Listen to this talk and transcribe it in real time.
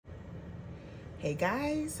Hey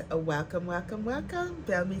guys, welcome.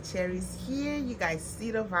 Bellmy Cherries here. You guys see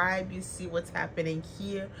the vibe, you see what's happening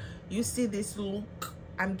here, you see this look.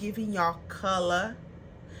 I'm giving y'all color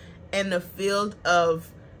in the field of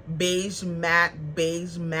beige matte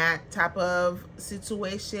type of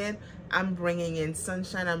situation. I'm bringing in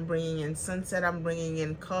sunshine, I'm bringing in sunset, I'm bringing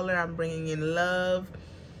in color, I'm bringing in love,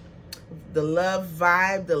 the love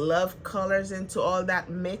vibe, the love colors into all that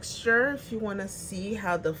mixture. If you want to see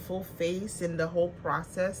how the full face and the whole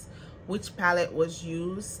process, which palette was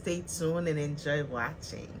used, stay tuned and enjoy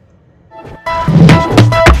watching.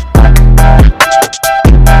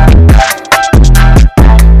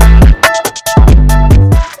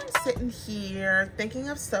 Sitting here thinking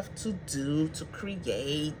of stuff to do, to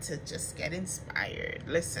create, to just get inspired.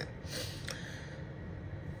 Listen,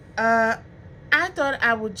 I thought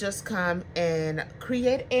I would just come and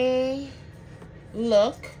create a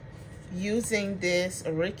look using this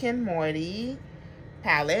Rick and Morty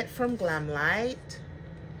palette from Glamlite.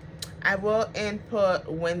 I will input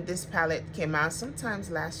when this palette came out, sometimes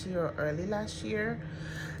last year or early last year.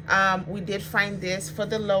 We did find this for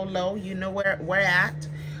the low, you know where we're at.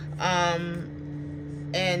 I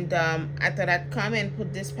thought I'd come and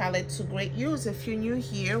put this palette to great use. If you're new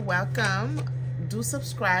here, welcome. Do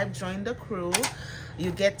subscribe, join the crew.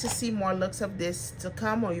 You get to see more looks of this to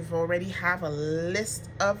come, or you've already have a list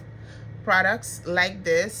of products like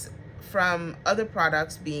this from other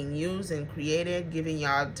products being used and created, giving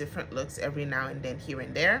y'all different looks every now and then here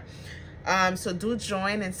and there. So do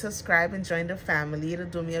join and subscribe and join the family. It'll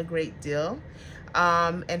do me a great deal.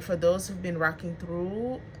 And for those who've been rocking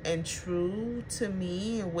through and true to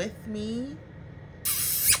me and with me,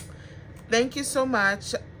 thank you so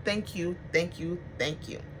much. Thank you.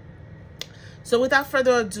 So without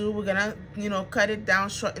further ado, we're gonna cut it down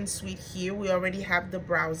short and sweet here. We already have the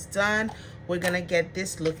brows done. We're gonna get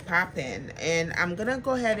this look popping, and I'm gonna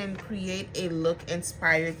go ahead and create a look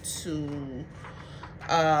inspired to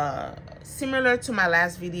similar to my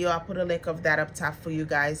last video. I'll put a link of that up top for you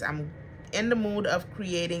guys. I'm in the mood of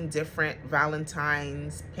creating different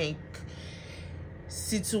Valentines pink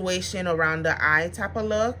situation around the eye type of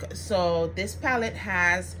look. So this palette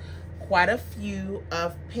has quite a few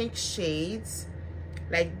of pink shades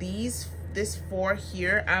like this 4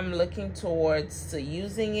 here. I'm looking towards to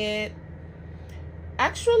using it.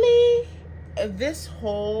 Actually, this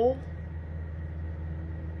whole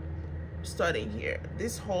starting here,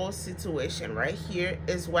 this whole situation right here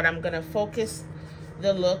is what I'm gonna focus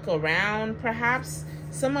the look around. Perhaps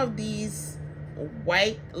some of these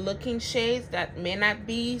white looking shades that may not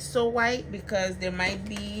be so white because there might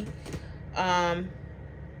be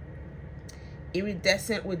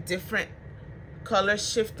iridescent with different color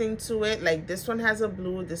shifting to it. Like this one has a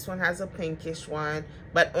blue, this one has a pinkish one,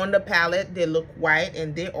 but on the palette they look white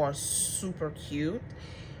and they are super cute.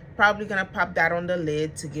 Probably gonna pop that on the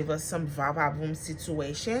lid to give us some va-va-voom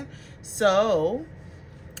situation. So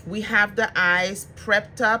we have the eyes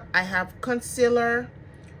prepped up. I have concealer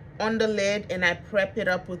on the lid and I prep it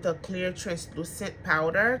up with a clear translucent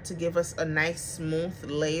powder to give us a nice smooth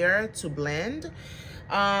layer to blend.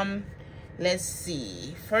 Let's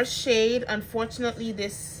see, first shade. Unfortunately,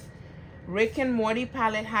 this Rick and Morty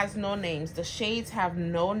palette has no names. The shades have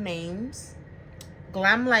no names.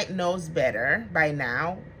 Glamlite knows better by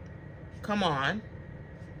now. Come on.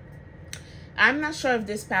 I'm not sure if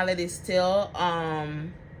this palette is still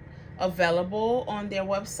available on their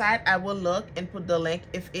website. I will look and put the link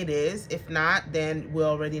if it is. If not, then we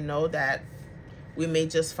already know that we may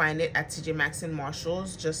just find it at TJ Maxx and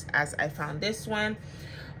Marshalls, just as I found this one.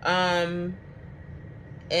 And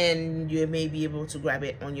you may be able to grab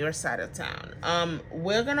it on your side of town.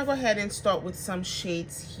 We're gonna go ahead and start with some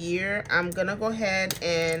shades here. I'm gonna go ahead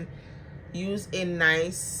and use a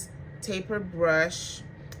nice tapered brush.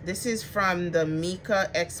 This is from the Mika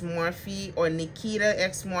X Morphe or Nikita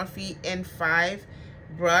X Morphe N5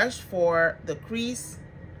 brush for the crease.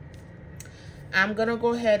 I'm gonna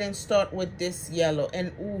go ahead and start with this yellow.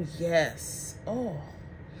 And oh yes, oh,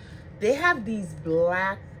 they have these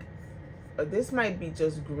black, this might be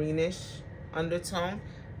just greenish undertone,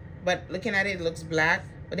 but looking at it, it looks black,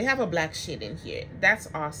 but they have a black shade in here. That's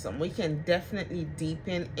awesome. We can definitely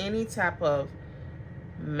deepen any type of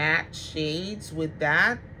matte shades with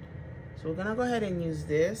that. So we're gonna go ahead and use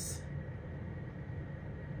this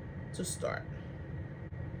to start.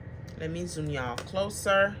 Let me zoom y'all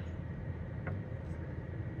closer.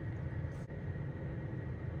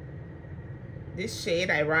 This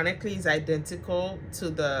shade, ironically, is identical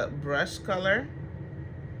to the brush color.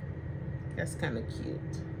 That's kind of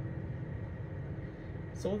cute.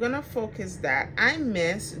 So we're gonna focus that. I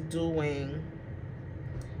miss doing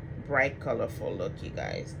bright colorful look, you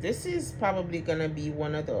guys. This is probably gonna be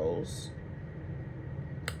one of those.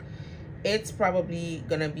 It's probably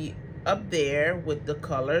gonna be up there with the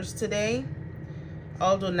colors today,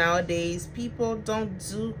 although nowadays people don't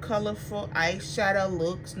do colorful eyeshadow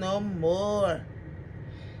looks no more.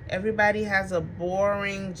 Everybody has a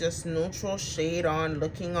boring, just neutral shade on,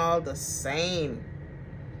 looking all the same.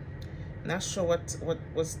 Not sure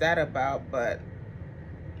what's that about, but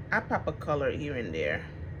I pop a color here and there,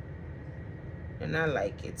 and I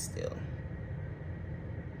like it still.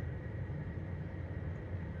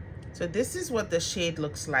 So this is what the shade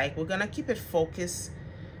looks like. We're gonna keep it focused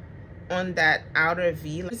on that outer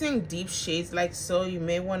V. Using deep shades like so, you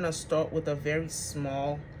may want to start with a very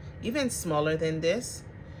small, even smaller than this,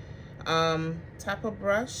 type of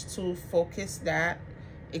brush to focus that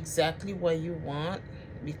exactly where you want,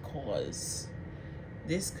 because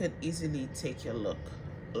this could easily take your look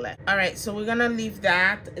left. All right, so we're gonna leave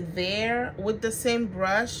that there. With the same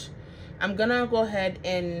brush, I'm gonna go ahead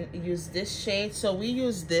and use this shade. So we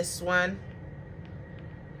use this one,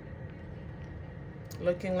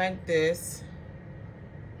 looking like this.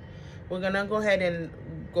 We're gonna go ahead and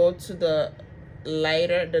go to the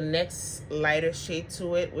next lighter shade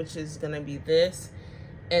to it, which is gonna be this,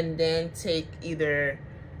 and then take either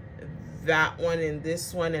that one and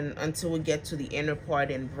this one, and until we get to the inner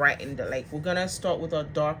part and brighten the, like, we're gonna start with our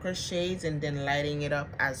darker shades and then lighting it up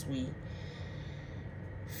as we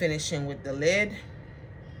finishing with the lid.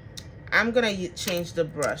 I'm gonna change the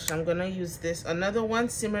brush. I'm gonna use this, another one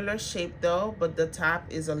similar shape though, but the top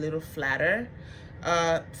is a little flatter,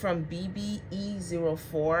 from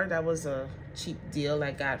BBE04. That was a cheap deal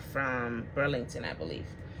I got from Burlington, I believe.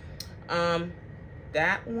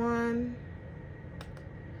 That one,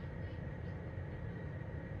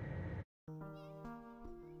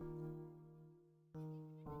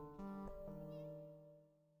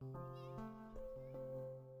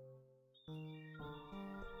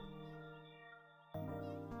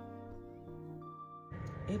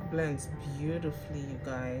 it blends beautifully, you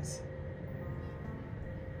guys.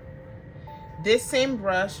 This same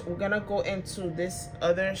brush, we're gonna go into this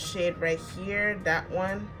other shade right here, that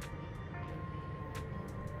one,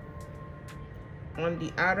 on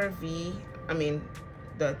the outer V, I mean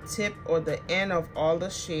the tip or the end of all the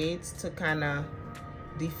shades, to kind of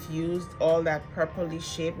diffuse all that purpley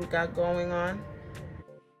shade we got going on.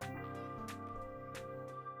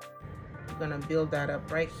 We're gonna build that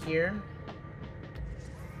up right here.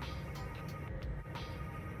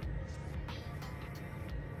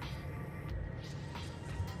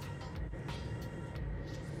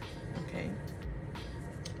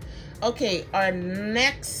 Okay, our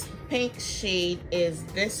next pink shade is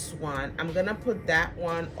this one. I'm gonna put that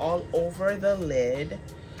one all over the lid.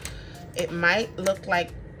 It might look like,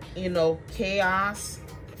 you know, chaos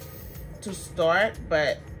to start,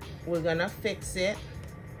 but we're gonna fix it.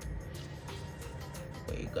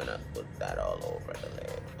 We're gonna put that all over the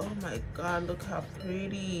lid. Oh my God, look how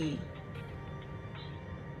pretty.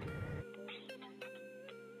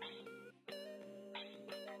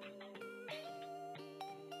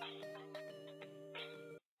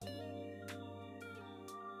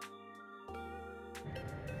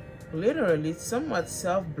 Literally somewhat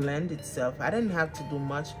self-blend itself. I didn't have to do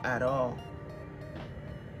much at all.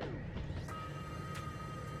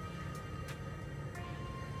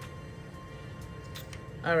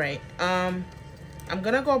 All right, I'm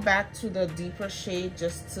gonna go back to the deeper shade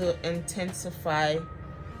just to intensify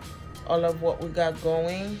all of what we got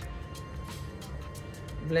going.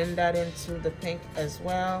 Blend that into the pink as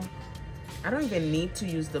well. I don't even need to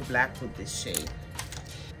use the black with this shade.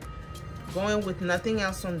 Going with nothing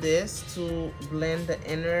else on this to blend the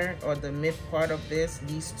inner or the mid part of this,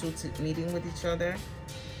 these two meeting with each other.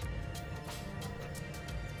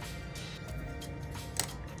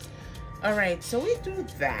 All right, so we do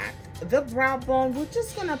that. The brow bone, we're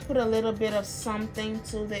just gonna put a little bit of something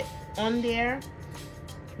on there.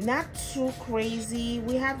 Not too crazy.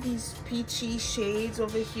 We have these peachy shades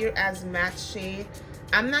over here as matte shade.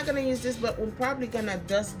 I'm not gonna use this, but we're probably gonna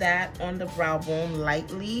dust that on the brow bone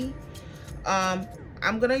lightly.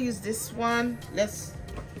 I'm gonna use this one. Let's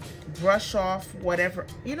brush off whatever.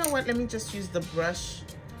 You know what? Let me just use the brush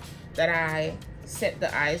that I set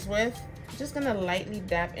the eyes with. Just gonna lightly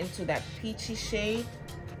dab into that peachy shade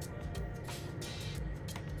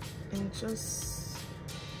and just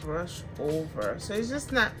brush over. So it's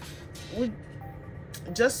just not,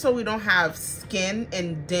 just so we don't have skin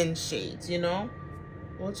and den shades, you know?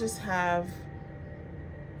 We'll just have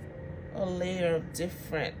a layer of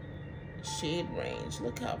different shade range.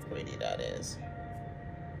 Look how pretty that is.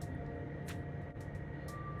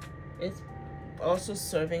 It's also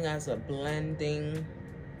serving as a blending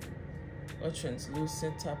or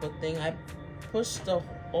translucent type of thing. I pushed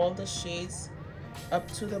all the shades up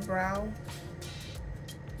to the brow.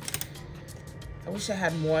 I wish I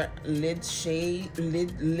had more lid space.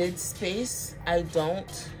 I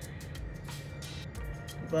don't,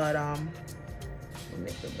 but we'll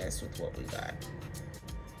make the best with what we got.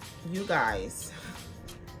 You guys,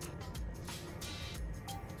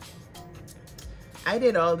 I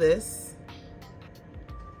did all this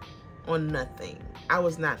on nothing. I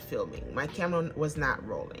was not filming. My camera was not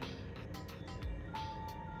rolling.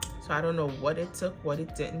 So I don't know what it took, what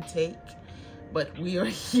it didn't take, but we are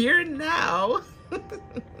here now.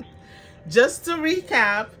 Just to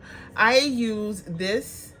recap, I use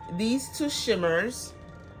these two shimmers,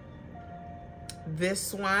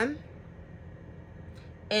 this one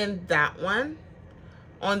and that one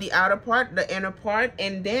on the outer part, the inner part,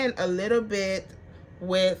 and then a little bit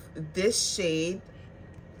with this shade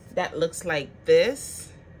that looks like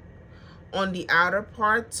this on the outer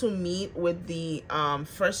part to meet with the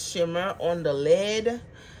first shimmer on the lid.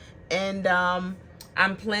 And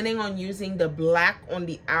I'm planning on using the black on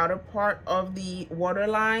the outer part of the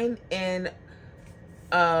waterline and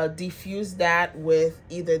diffuse that with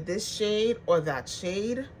either this shade or that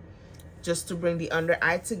shade, just to bring the under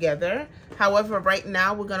eye together. However, right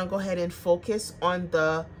now we're gonna go ahead and focus on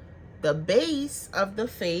the base of the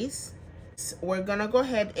face. We're gonna go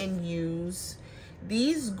ahead and use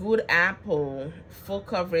these Good Apple full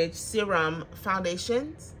coverage serum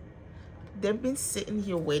foundations. They've been sitting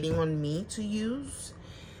here waiting on me to use.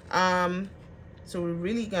 So we're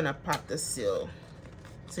really gonna pop the seal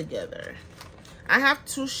together. I have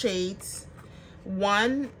two shades.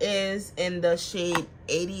 One is in the shade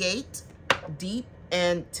 88 Deep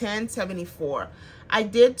and 1074. I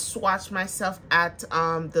did swatch myself at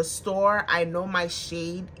the store. I know my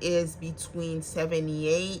shade is between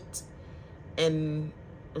 78 and,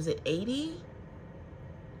 was it 80?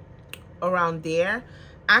 Around there.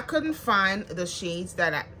 I couldn't find the shades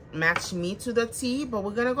that match me to the T, but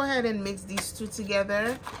we're gonna go ahead and mix these two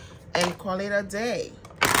together and call it a day.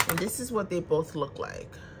 And this is what they both look like.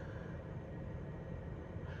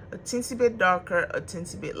 A teensy bit darker, a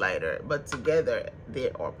teensy bit lighter, but together they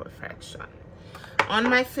are perfection. On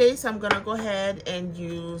my face, I'm gonna go ahead and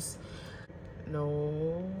use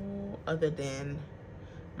no other than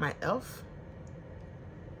my e.l.f.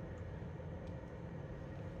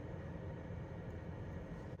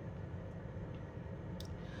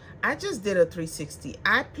 I just did a 360.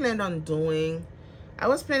 I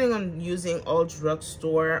was planning on using all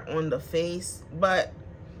drugstore on the face, but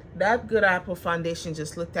that Good Apple foundation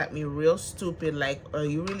just looked at me real stupid, like, are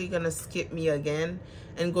you really gonna skip me again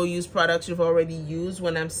and go use products you've already used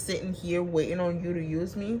when I'm sitting here waiting on you to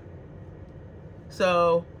use me?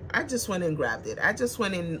 So I just went and grabbed it. I just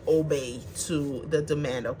went and obeyed to the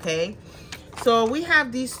demand, okay? So we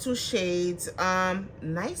have these two shades.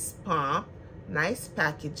 Nice pump, nice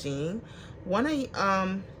packaging.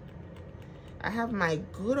 I have my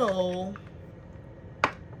good old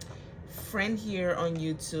friend here on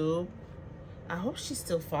YouTube. I hope she's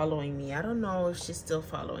still following me. I don't know if she's still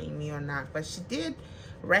following me or not, but she did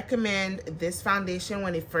recommend this foundation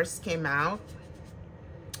when it first came out.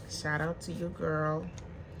 Shout out to you, girl.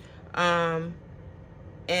 And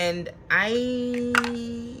I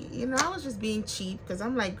was just being cheap because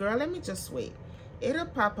I'm like, girl, let me just wait. It'll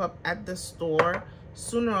pop up at the store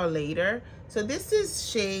sooner or later. So this is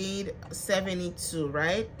shade 72,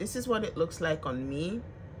 right? This is what it looks like on me.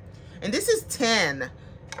 And this is 10.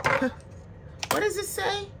 What does it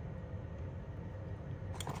say?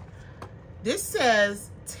 This says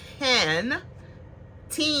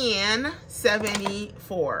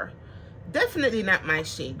 1074. Definitely not my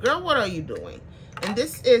shade. Girl, what are you doing? And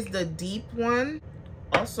this is the deep one.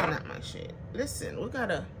 Also not my shade. Listen, we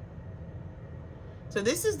gotta... So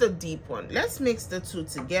this is the deep one. Let's mix the two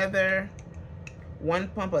together. One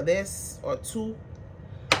pump of this, or two,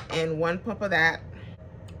 and one pump of that,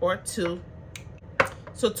 or two.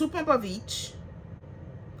 So 2 pump of each,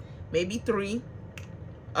 maybe 3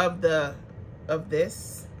 of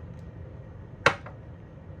this,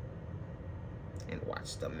 and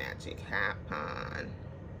watch the magic happen.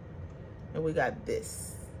 And we got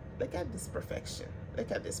this. Look at this perfection.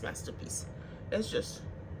 Look at this masterpiece. Let's just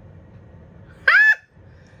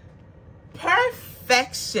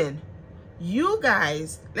perfection. You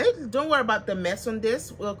guys, don't worry about the mess on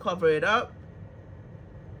this. We'll cover it up.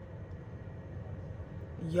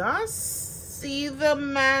 Y'all see the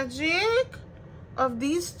magic of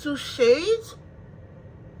these two shades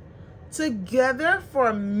together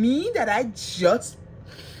for me that I just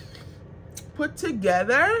put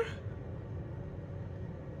together?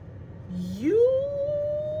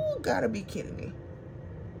 You gotta be kidding me.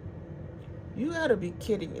 You gotta be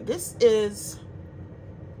kidding me. This is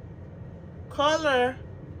color,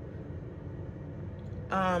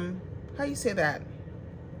 how you say that?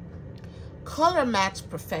 Color match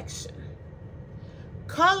perfection.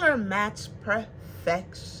 Color match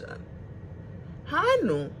perfection. I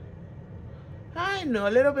know a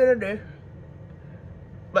little bit of this.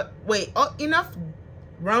 But wait, oh, enough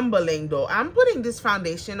rumbling though. I'm putting this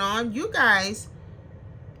foundation on. You guys,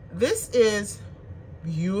 this is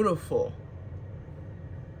beautiful.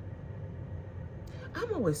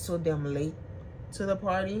 I'm always so damn late to the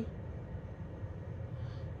party.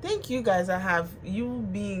 Thank you guys. I have you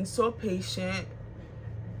being so patient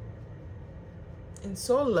and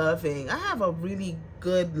so loving. I have a really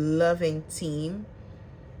good, loving team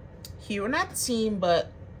here. Not team,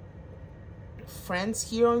 but friends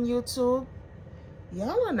here on YouTube.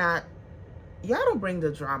 Y'all don't bring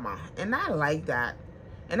the drama, and I like that.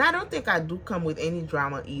 And I don't think I do come with any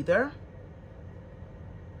drama either.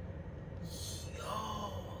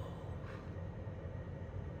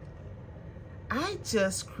 I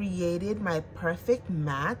just created my perfect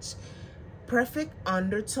match, perfect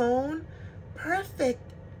undertone, perfect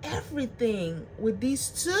everything with these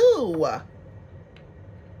two.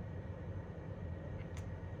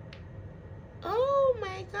 Oh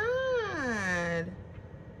my God.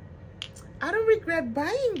 I don't regret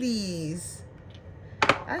buying these.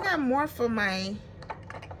 I got more for my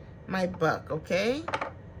buck, okay?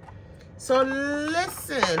 So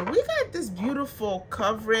listen, we got this beautiful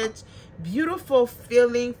coverage, beautiful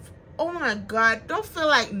feeling. Oh my God, don't feel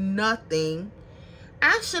like nothing.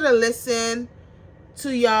 I should have listened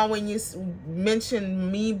to y'all when you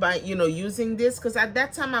mentioned me by, using this, because at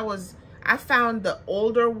that time I found the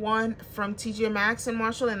older one from TJ Maxx and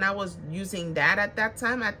Marshall, and I was using that at that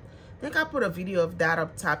time. I think I put a video of that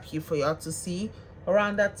up top here for y'all to see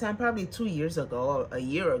around that time, probably 2 years ago, or a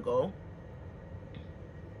year ago.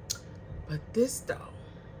 But this though,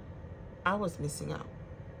 I was missing out.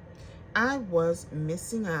 I was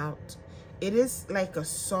missing out. It is like a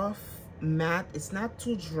soft matte. It's not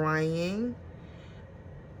too drying.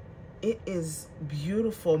 It is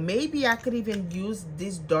beautiful. Maybe I could even use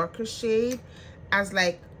this darker shade as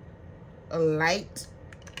like a light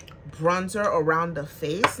bronzer around the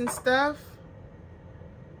face and stuff.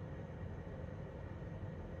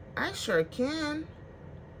 I sure can.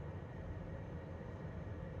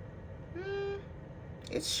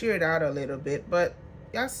 It's sheared out a little bit, but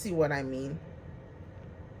y'all see what I mean.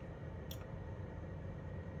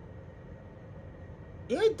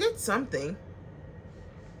 Yeah, it did something.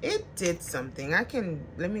 It did something.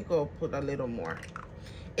 Let me go put a little more.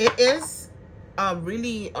 It is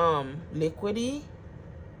really liquidy.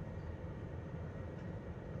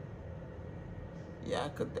 Yeah, I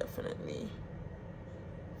could definitely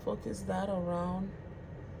focus that around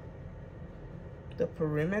the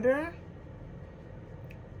perimeter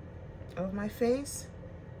of my face.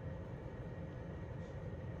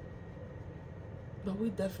 But we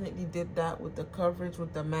definitely did that with the coverage,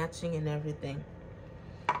 with the matching and everything.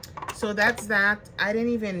 So that's that. I didn't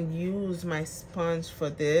even use my sponge for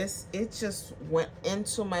this. It just went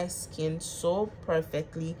into my skin so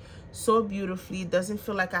perfectly, so beautifully. It doesn't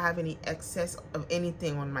feel like I have any excess of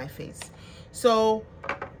anything on my face. So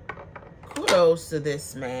kudos to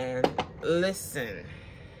this, man. Listen,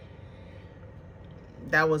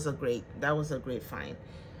 that was a great find.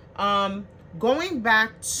 Going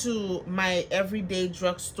back to my everyday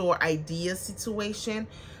drugstore idea situation,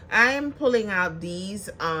 I am pulling out these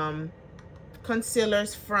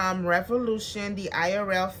concealers from Revolution, the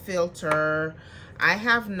IRL Filter. I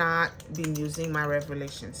have not been using my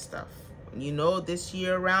Revolution stuff. This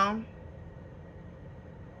year around,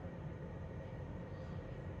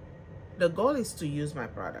 the goal is to use my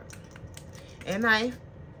product. And I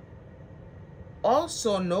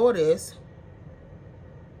also noticed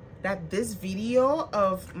that this video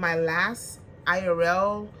of my last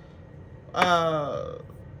IRL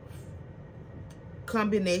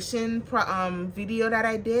combination video that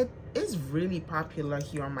I did is really popular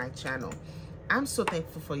here on my channel. I'm so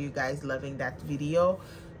thankful for you guys loving that video.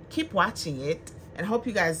 Keep watching it, and hope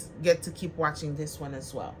you guys get to keep watching this one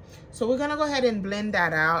as well. So we're gonna go ahead and blend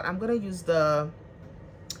that out. I'm gonna use the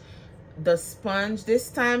sponge.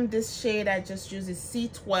 This time, this shade I just use is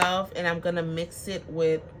C12, and I'm gonna mix it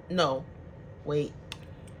with,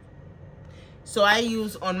 so I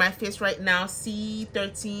use on my face right now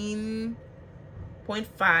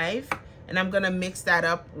C13.5, and I'm gonna mix that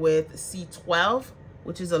up with C12,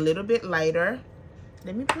 which is a little bit lighter.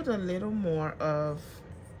 Let me put a little more of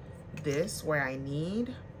this where I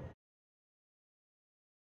need.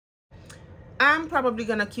 I'm probably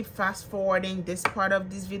gonna keep fast forwarding this part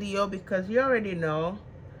of this video because you already know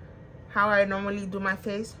how I normally do my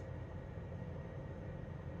face.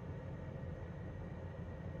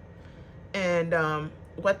 And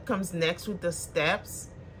what comes next with the steps.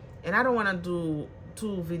 And I don't want to do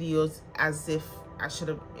 2 videos as if I should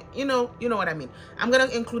have, you know what I mean. I'm gonna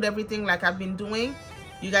include everything like I've been doing.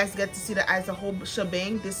 You guys get to see the eyes, the whole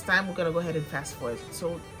shebang. This time we're gonna go ahead and fast forward,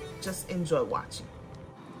 so just enjoy watching.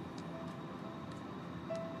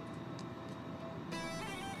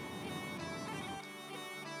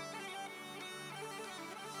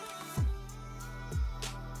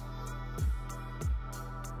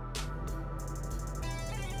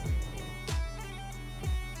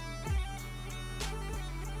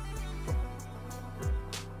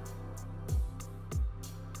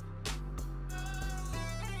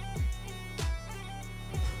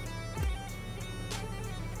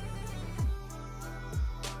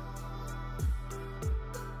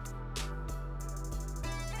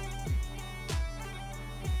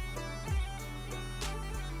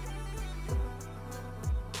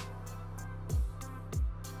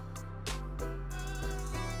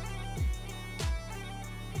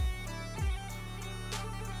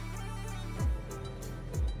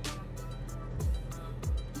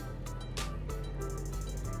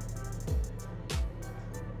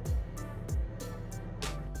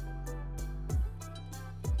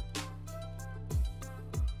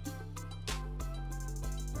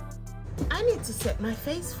 I need to set my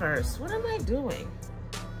face first. What am I doing?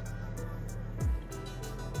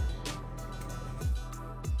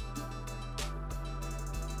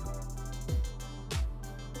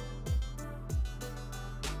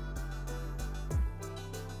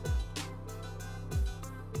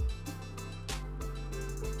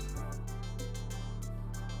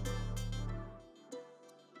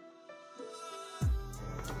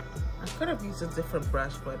 I could have used a different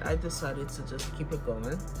brush, but I decided to just keep it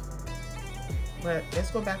going. But let's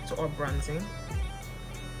go back to our bronzing.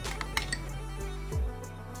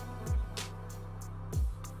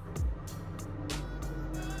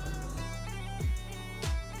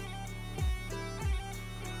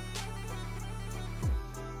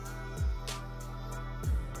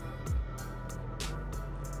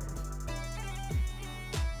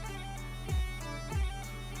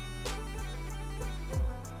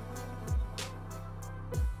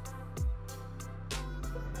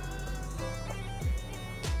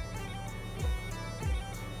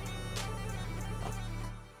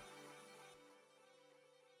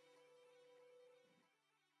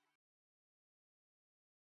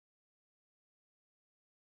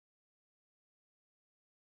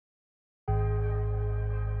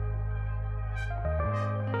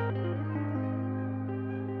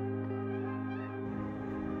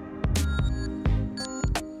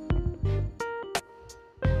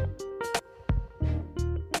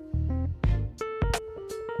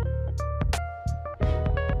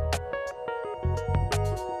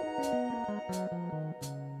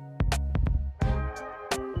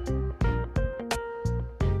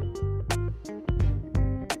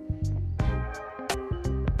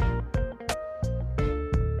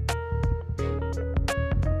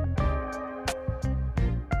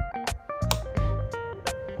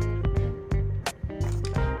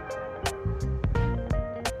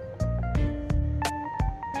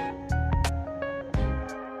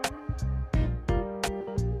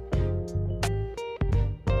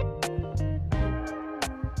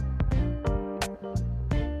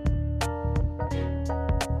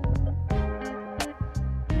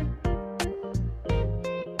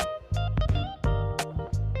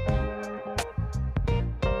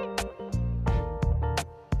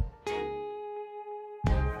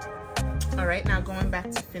 All right, now going back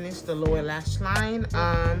to finish the lower lash line,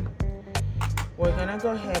 we're gonna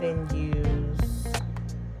go ahead and use,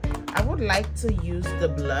 I would like to use the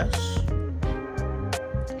blush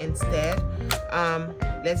instead.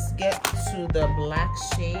 Let's get to the black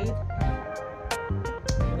shade.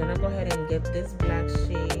 I'm gonna go ahead and get this black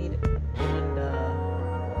shade on the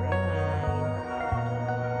waterline.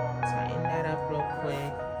 Tighten that up real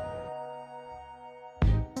quick.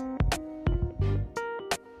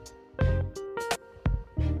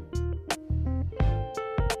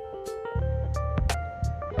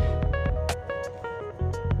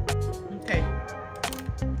 Okay.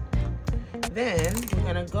 Then we're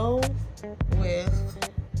gonna go with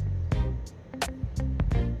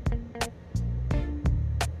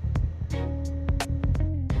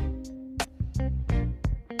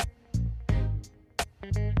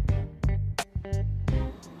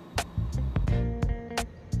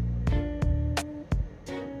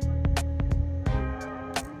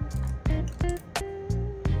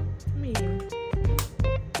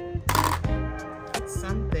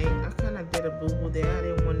boo-boo there. I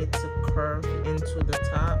didn't want it to curve into the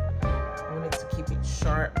top. I wanted to keep it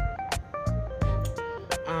sharp.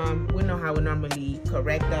 We know how we normally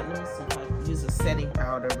correct that. Let me see if I can use a setting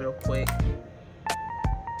powder real quick.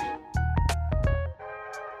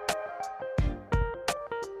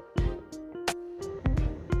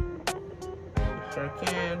 Sure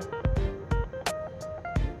can.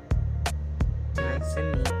 Nice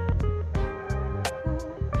and neat.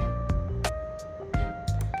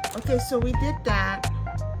 Okay, so we did that.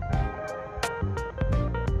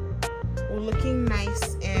 We're looking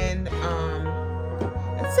nice, and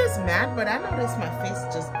it says matte, but I noticed my face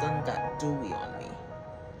just done got dewy on me.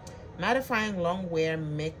 Mattifying long wear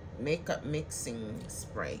makeup mixing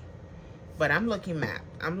spray, but I'm looking matte.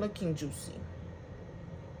 I'm looking juicy.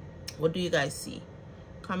 What do you guys see?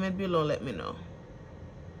 Comment below, let me know.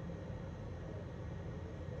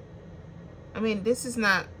 I mean, this is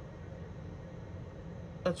not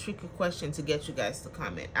a tricky question to get you guys to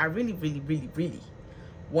comment. I really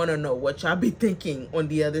want to know what y'all be thinking on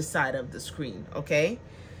the other side of the screen, okay?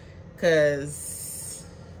 Because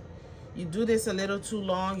you do this a little too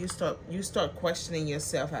long, you start questioning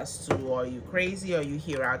yourself as to, are you crazy? Are you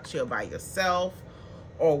here out here by yourself?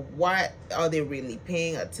 Or what? Are they really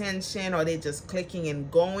paying attention? Are they just clicking and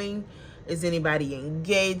going? Is anybody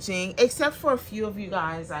engaging? Except for a few of you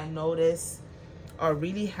guys I noticed or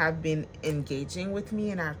really have been engaging with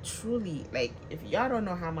me, and I truly, like, if y'all don't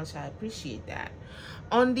know how much I appreciate that.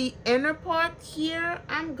 On the inner part here,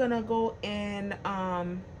 I'm gonna go and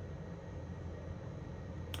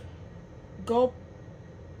go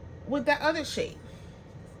with that other shade.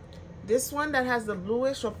 This one that has the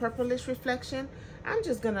bluish or purplish reflection, I'm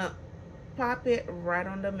just gonna pop it right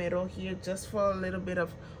on the middle here, just for a little bit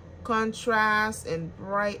of contrast and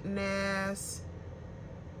brightness,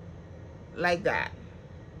 like that,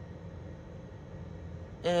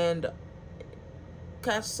 and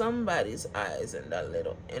catch somebody's eyes in that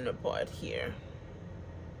little inner part here.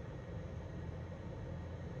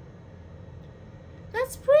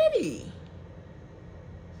 That's pretty.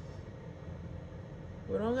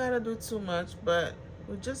 We don't gotta do too much, but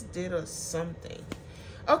we just did a something.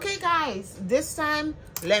 Okay guys, this time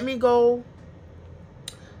let me go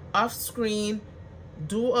off screen,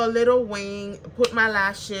 do a little wing, put my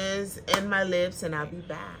lashes and my lips, and I'll be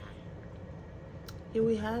back. Here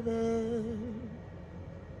we have it.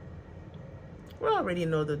 We already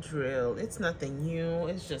know the drill. It's nothing new.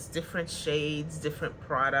 It's just different shades, different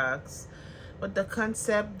products. But the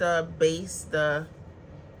concept, the base, the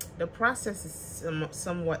process is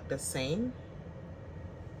somewhat the same.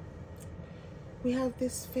 We have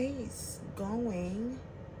this face going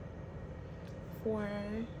for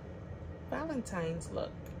Valentine's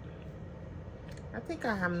look. I think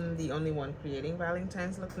I am the only one creating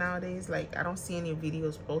Valentine's look nowadays. Like, I don't see any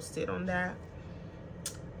videos posted on that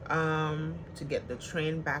to get the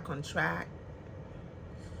trend back on track,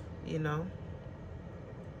 you know.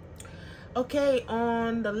 Okay,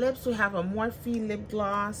 on the lips we have a Morphe lip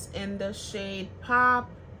gloss in the shade Pop,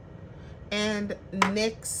 and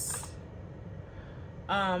NYX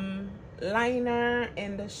liner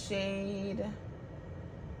in the shade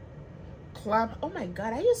Club. Oh my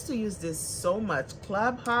god, I used to use this so much,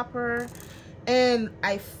 Club Hopper, and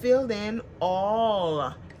I filled in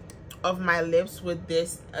all of my lips with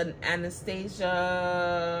this Anastasia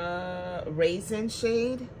Raisin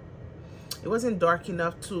shade. It wasn't dark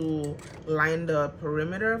enough to line the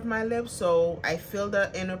perimeter of my lips, so I filled the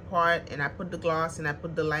inner part and I put the gloss and I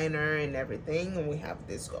put the liner and everything, and we have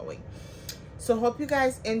this going. So hope you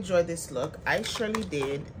guys enjoy this look. I surely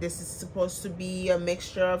did. This is supposed to be a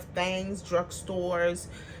mixture of things, drugstores,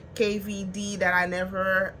 KVD that I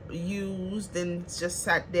never used and just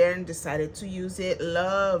sat there and decided to use it.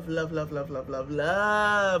 Love, love, love, love, love, love,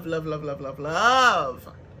 love, love, love, love, love, love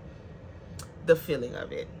the feeling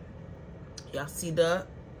of it. Y'all see the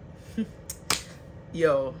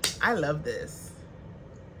yo, I love this.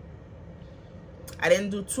 I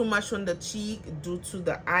didn't do too much on the cheek due to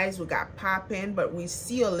the eyes we got popping, but we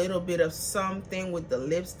see a little bit of something with the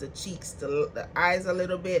lips, the cheeks, the eyes a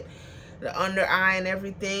little bit, the under eye and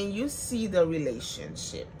everything. You see the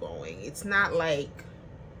relationship going. It's not like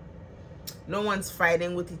no one's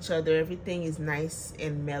fighting with each other. Everything is nice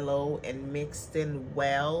and mellow and mixed in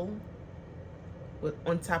well with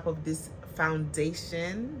on top of this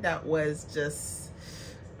foundation that was just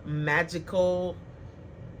magical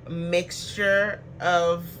mixture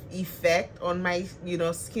of effect on my, you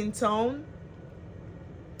know, skin tone.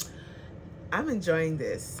 I'm enjoying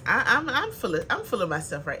this. I'm full of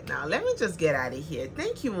myself right now. Let me just get out of here.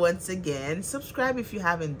 Thank you once again. Subscribe if you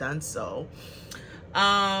haven't done so.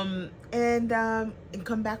 And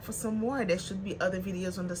come back for some more. There should be other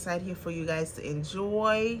videos on the side here for you guys to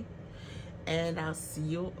enjoy, and I'll see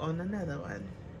you on another one.